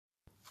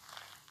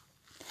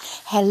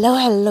Hello,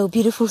 hello,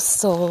 beautiful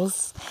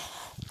souls.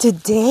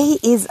 Today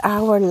is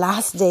our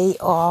last day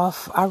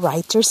of our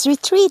writer's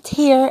retreat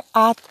here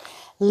at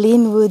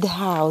Linwood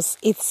House.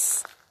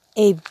 It's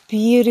a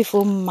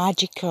beautiful,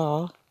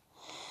 magical,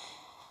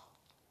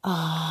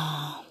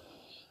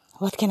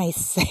 what can I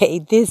say?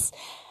 This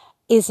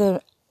is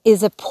a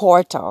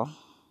portal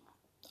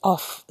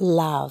of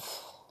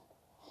love,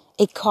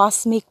 a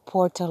cosmic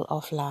portal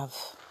of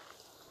love.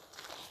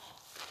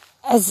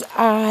 As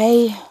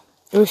I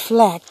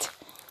reflect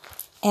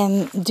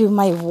and do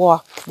my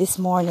walk this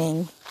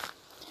morning,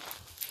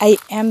 I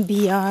am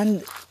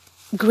beyond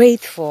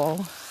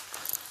grateful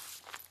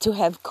to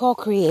have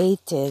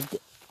co-created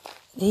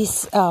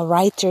this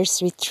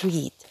writer's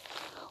retreat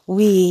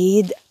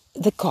with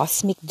the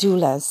cosmic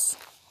doulas,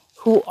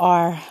 who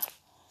are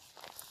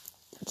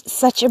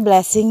such a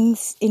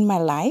blessings in my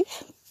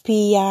life.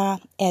 Pia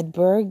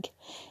Edberg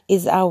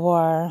is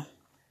our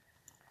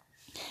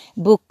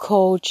book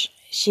coach.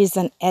 She's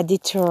an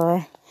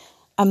editor,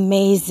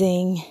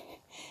 amazing,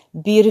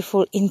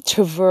 beautiful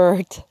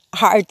introvert,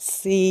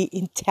 artsy,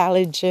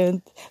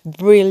 intelligent,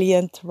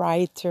 brilliant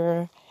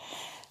writer,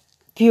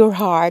 pure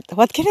heart.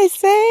 What can I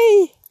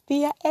say?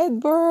 Pia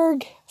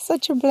Edberg,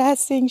 such a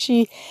blessing.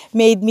 She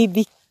made me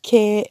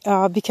become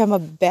a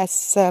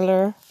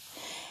bestseller.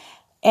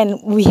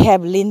 And we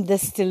have Linda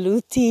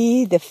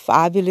Stelluti, the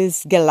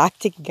fabulous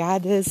galactic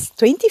goddess,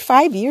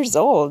 25 years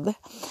old.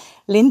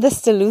 Linda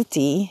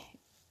Stelluti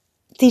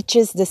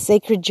teaches the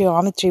sacred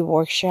geometry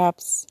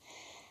workshops,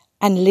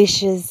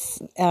 unleashes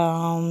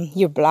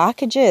your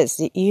blockages.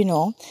 You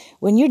know,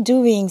 when you're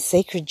doing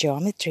sacred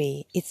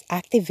geometry, it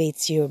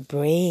activates your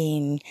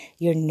brain,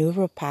 your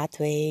neural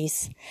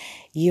pathways.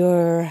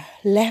 Your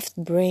left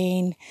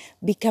brain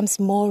becomes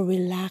more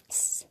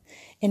relaxed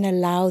and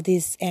allow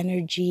this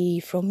energy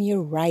from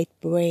your right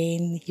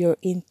brain, your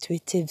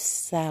intuitive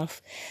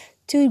self,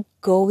 to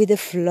go with the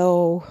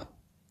flow.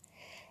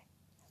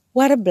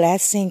 What a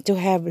blessing to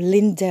have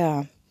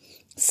Linda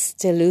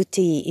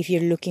Stelluti if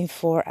you're looking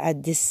for a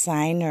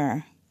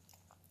designer.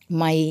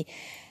 My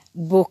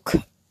book,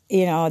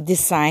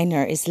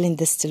 designer is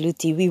Linda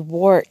Stelluti. We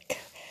work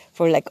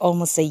for like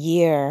almost a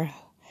year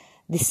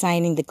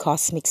designing the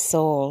cosmic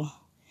soul.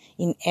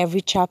 In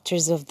every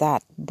chapters of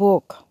that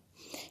book,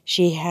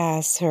 she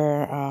has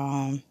her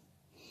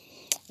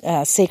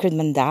sacred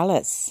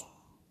mandalas.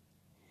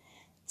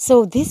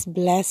 So these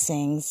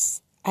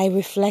blessings, I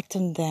reflect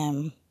on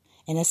them,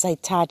 and as I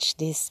touch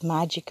these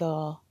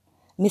magical,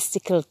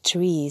 mystical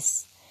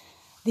trees,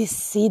 these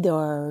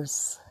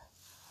cedars,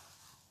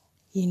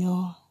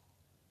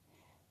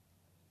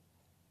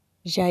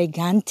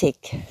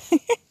 gigantic.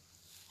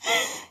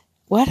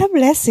 What a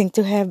blessing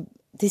to have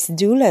these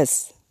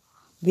doulas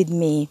with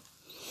me.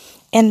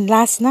 And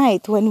last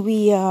night when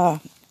we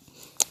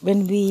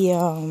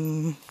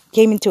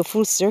came into a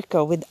full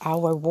circle with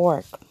our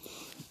work,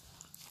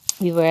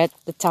 we were at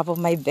the top of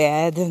my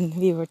bed and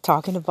we were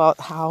talking about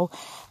how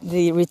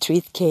the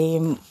retreat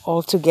came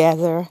all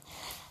together.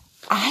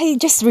 I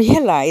just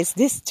realized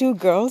these two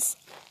girls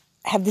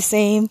have the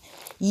same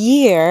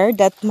year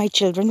that my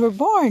children were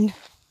born.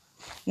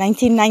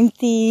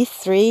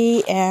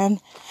 1993 and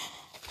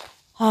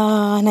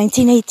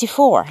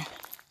 1984.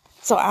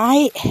 So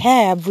I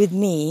have with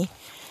me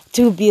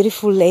two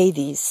beautiful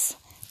ladies,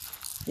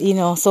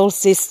 soul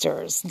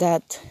sisters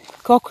that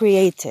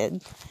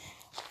co-created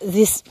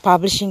this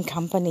publishing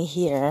company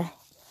here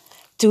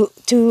to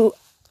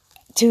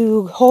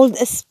hold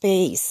a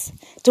space,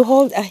 to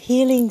hold a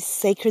healing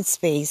sacred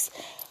space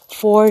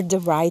for the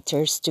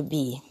writers to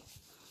be.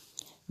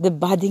 The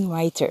budding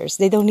writers.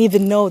 They don't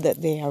even know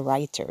that they are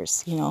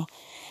writers,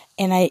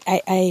 And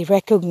I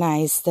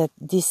recognize that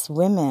these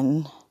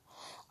women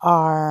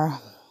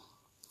are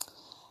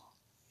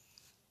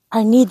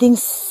needing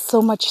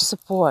so much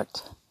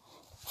support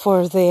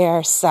for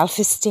their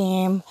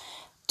self-esteem,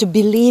 to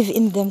believe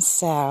in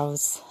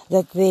themselves,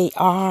 that they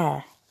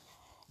are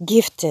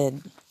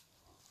gifted,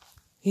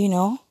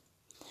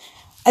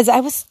 As I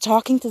was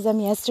talking to them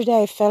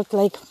yesterday, I felt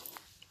like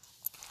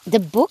the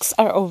books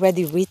are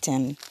already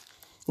written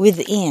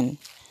within.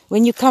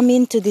 When you come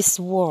into this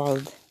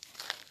world,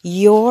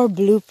 your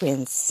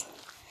blueprints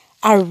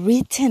are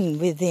written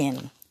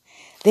within.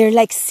 They're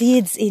like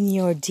seeds in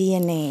your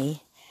DNA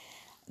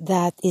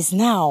that is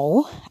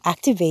now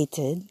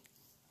activated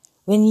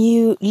when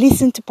you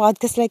listen to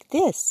podcasts like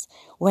this,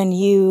 when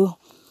you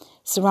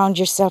surround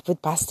yourself with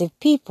positive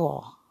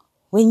people,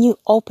 when you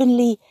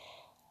openly,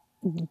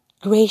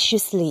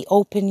 graciously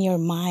open your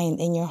mind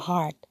and your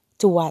heart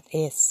to what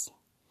is,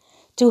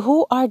 to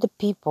who are the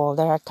people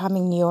that are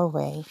coming your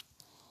way.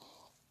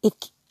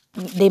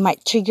 They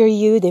might trigger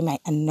you, they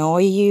might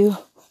annoy you,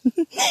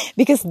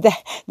 because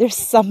there's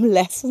some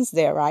lessons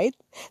there, right?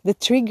 The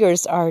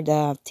triggers are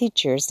the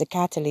teachers, the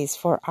catalysts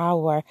for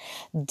our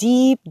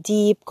deep,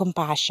 deep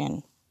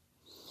compassion.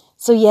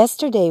 So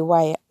yesterday,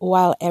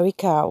 while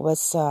Erica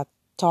was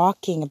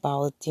talking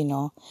about,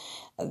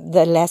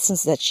 the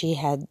lessons that she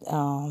had,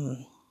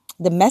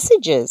 the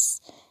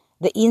messages,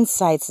 the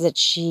insights that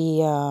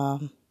she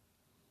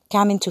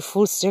come into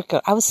full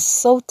circle. I was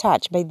so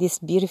touched by this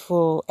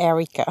beautiful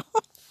Erica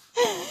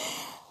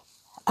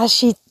as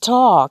she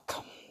talked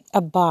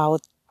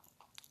about,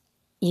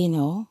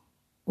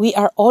 we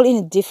are all in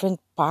a different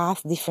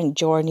path, different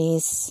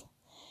journeys,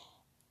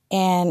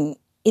 and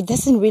it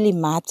doesn't really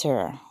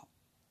matter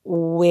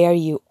where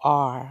you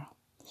are.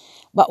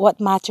 But what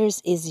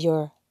matters is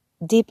your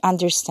deep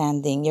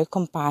understanding, your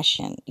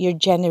compassion, your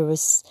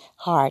generous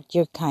heart,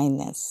 your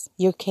kindness,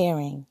 your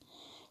caring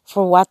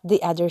for what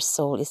the other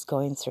soul is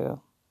going through.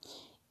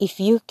 If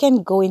you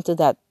can go into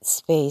that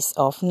space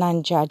of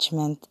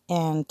non-judgment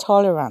and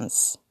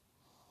tolerance,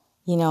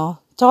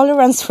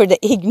 tolerance for the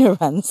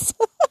ignorance.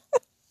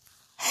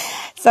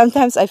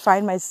 Sometimes I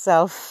find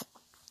myself,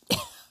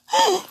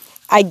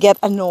 I get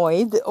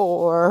annoyed,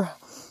 or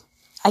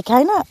I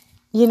kind of,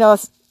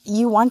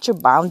 you want your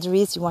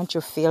boundaries, you want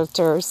your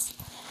filters.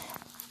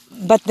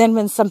 But then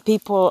when some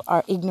people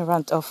are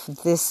ignorant of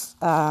this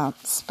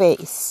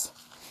space,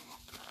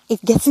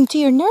 it gets into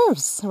your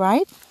nerves,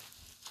 right?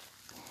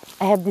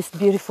 I have this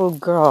beautiful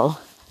girl,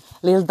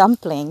 little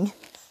dumpling.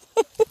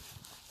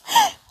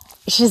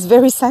 She's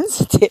very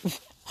sensitive.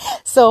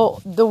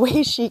 So the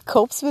way she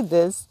copes with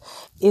this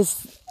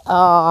is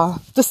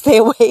to stay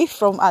away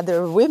from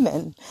other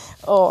women.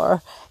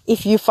 Or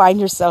if you find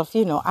yourself,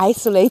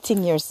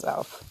 isolating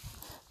yourself.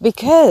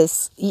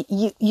 Because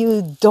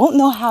you don't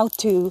know how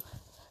to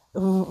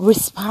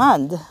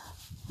respond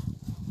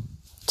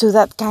to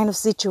that kind of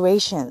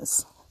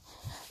situations.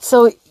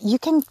 So you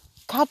can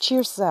catch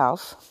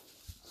yourself,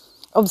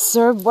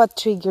 observe what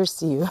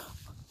triggers you,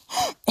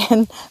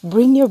 and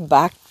bring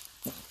back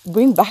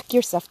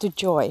yourself to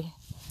joy.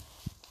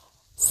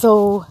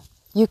 So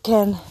you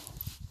can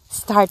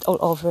start all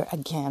over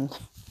again.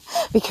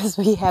 Because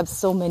we have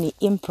so many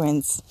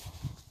imprints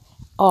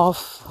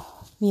of,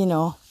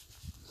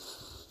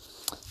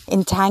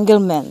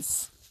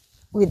 entanglements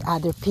with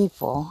other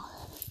people.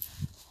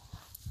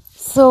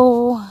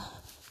 So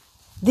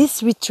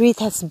this retreat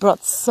has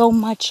brought so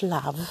much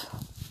love,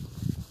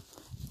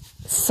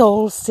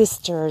 soul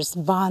sisters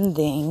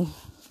bonding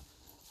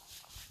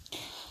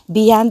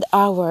beyond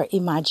our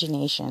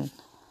imagination.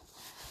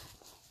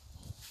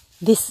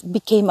 This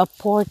became a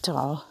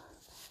portal,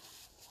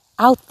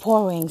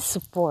 outpouring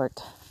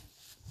support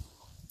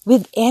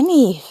with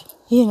any,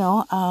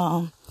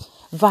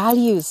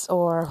 values.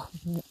 Or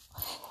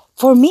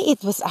for me,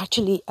 it was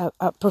actually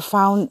a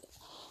profound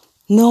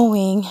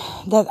knowing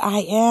that I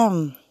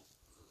am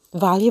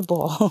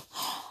valuable.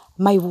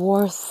 My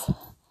worth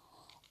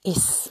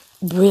is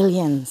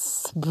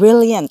brilliant.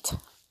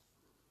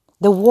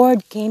 The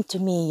word came to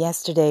me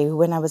yesterday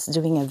when I was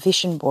doing a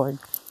vision board.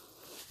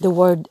 The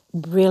word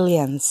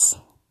brilliance.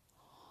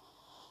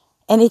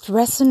 And it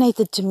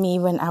resonated to me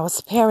when I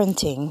was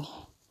parenting,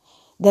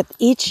 that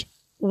each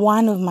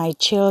one of my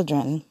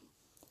children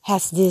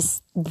has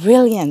this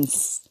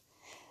brilliance,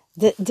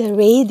 the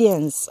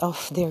radiance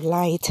of their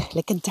light,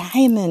 like a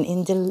diamond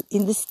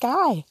in the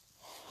sky.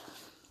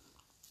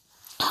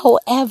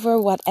 However,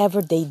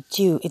 whatever they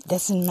do, it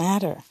doesn't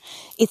matter.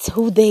 It's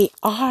who they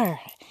are.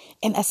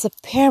 And as a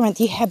parent,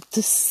 you have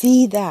to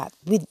see that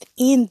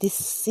within this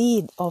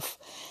seed of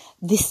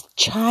this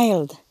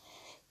child.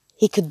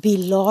 He could be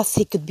lost,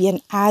 he could be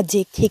an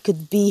addict, he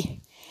could be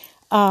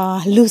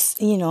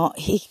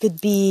he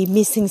could be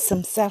missing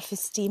some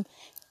self-esteem.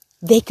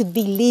 They could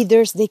be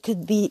leaders, they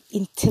could be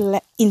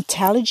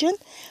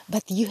intelligent,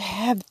 but you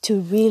have to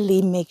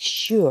really make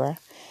sure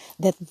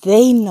that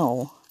they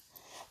know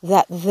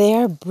that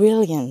their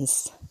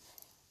brilliance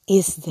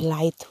is the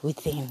light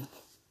within.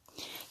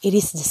 It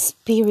is the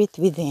spirit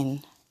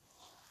within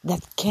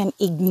that can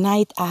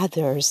ignite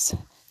others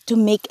to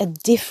make a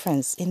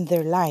difference in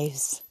their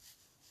lives.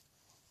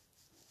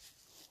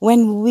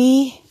 When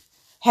we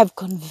have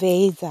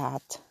conveyed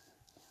that,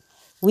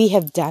 we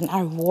have done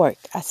our work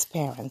as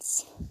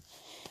parents,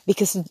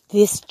 because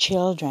these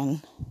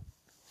children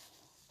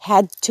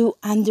had to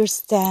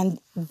understand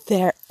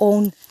their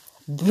own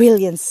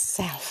brilliant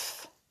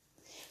self.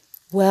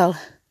 Well,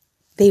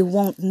 they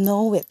won't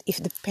know it if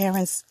the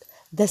parents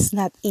does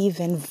not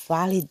even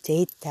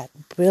validate that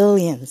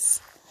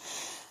brilliance.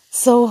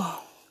 So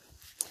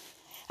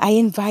I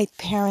invite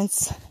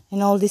parents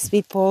and all these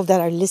people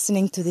that are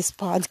listening to this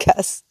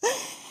podcast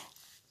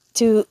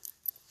to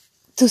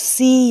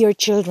see your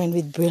children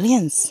with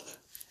brilliance,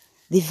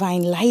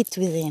 divine light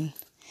within.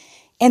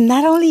 And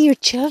not only your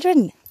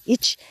children,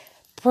 each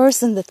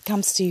person that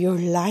comes to your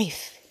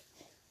life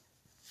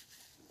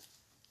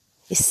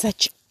is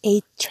such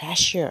a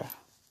treasure.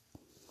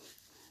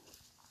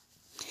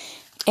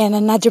 And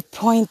another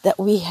point that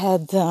we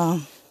had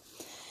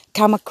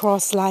come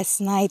across last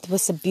night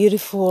was a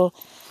beautiful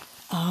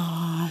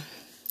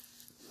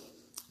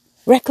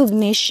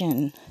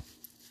recognition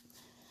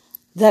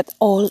that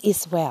all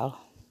is well.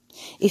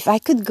 If I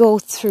could go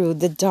through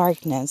the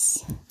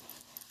darkness,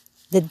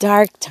 the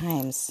dark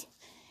times,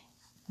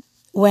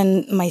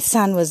 when my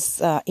son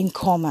was in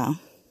coma,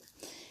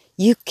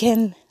 you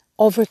can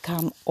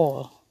overcome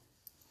all.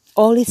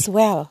 All is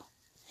well.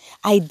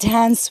 I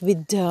dance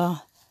with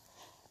the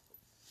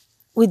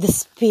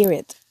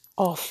spirit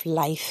of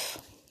life.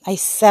 I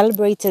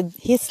celebrated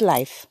his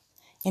life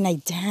and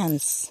I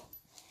danced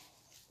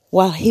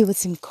while he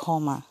was in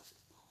coma.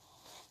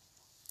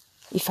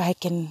 If I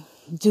can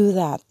do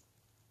that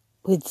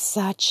with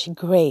such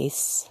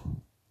grace,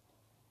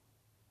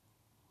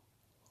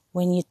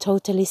 when you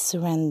totally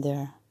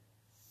surrender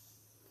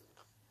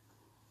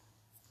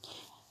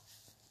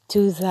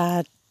to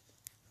that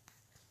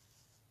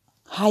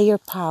higher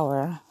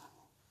power,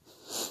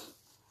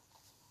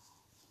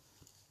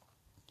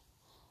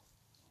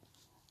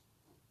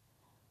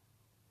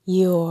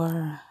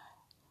 your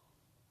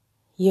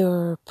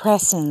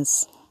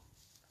presence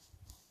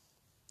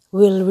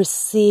will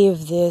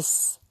receive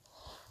this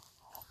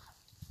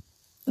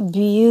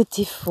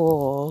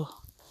beautiful,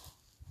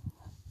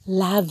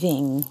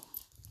 loving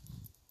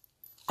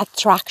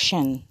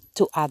attraction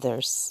to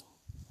others.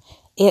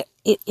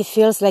 It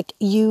feels like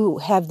you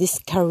have this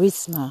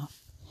charisma.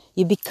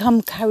 You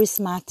become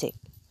charismatic.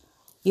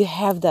 You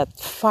have that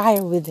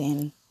fire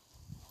within,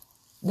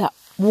 that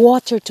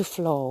water to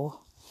flow.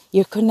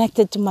 You're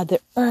connected to Mother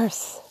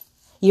Earth.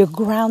 You're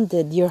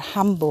grounded, you're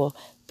humble,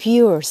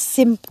 pure,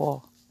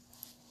 simple.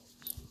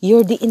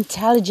 You're the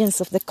intelligence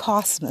of the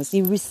cosmos.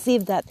 You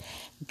receive that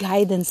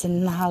guidance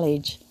and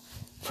knowledge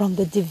from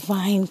the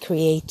divine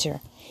creator.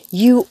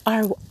 You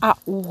are at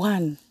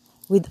one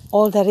with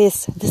all that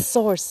is the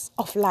source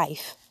of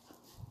life.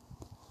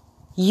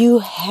 You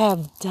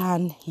have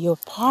done your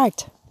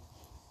part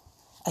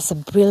as a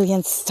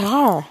brilliant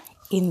star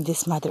in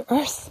this Mother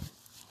Earth.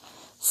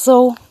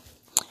 So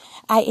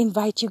I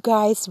invite you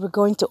guys, we're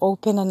going to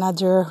open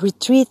another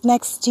retreat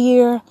next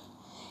year.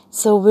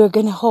 So we're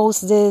going to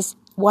host this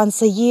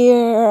once a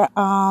year,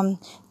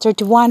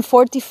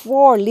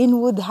 3144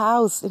 Linwood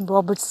House in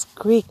Roberts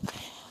Creek.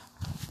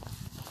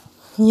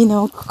 You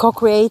know,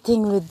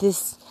 co-creating with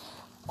these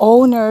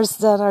owners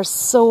that are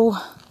so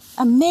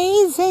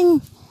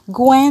amazing,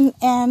 Gwen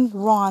and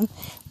Ron.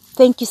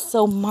 Thank you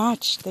so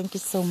much. Thank you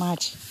so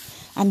much.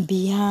 I'm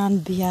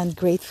beyond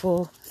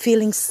grateful.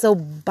 Feeling so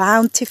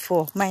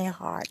bountiful. My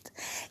heart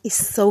is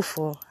so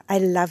full. I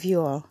love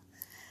you all.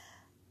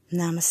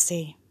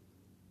 Namaste.